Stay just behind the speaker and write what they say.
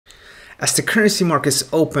As the currency markets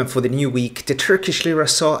open for the new week, the Turkish Lira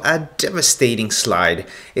saw a devastating slide.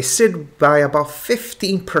 It slid by about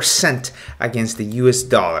 15% against the US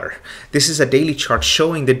dollar. This is a daily chart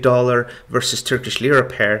showing the dollar versus Turkish Lira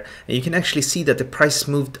pair, and you can actually see that the price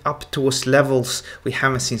moved up towards levels we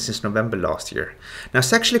haven't seen since November last year. Now,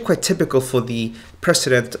 it's actually quite typical for the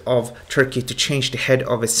president of Turkey to change the head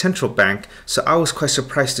of its central bank, so I was quite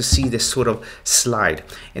surprised to see this sort of slide.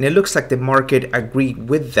 And it looks like the market agreed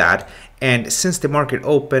with that. And since the market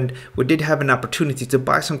opened, we did have an opportunity to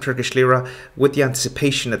buy some Turkish Lira with the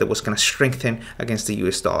anticipation that it was going to strengthen against the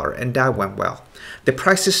US dollar, and that went well. The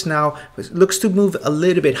prices now looks to move a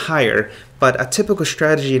little bit higher, but a typical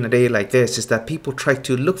strategy in a day like this is that people try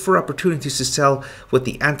to look for opportunities to sell with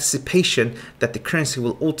the anticipation that the currency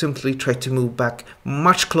will ultimately try to move back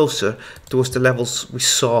much closer towards the levels we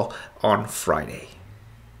saw on Friday.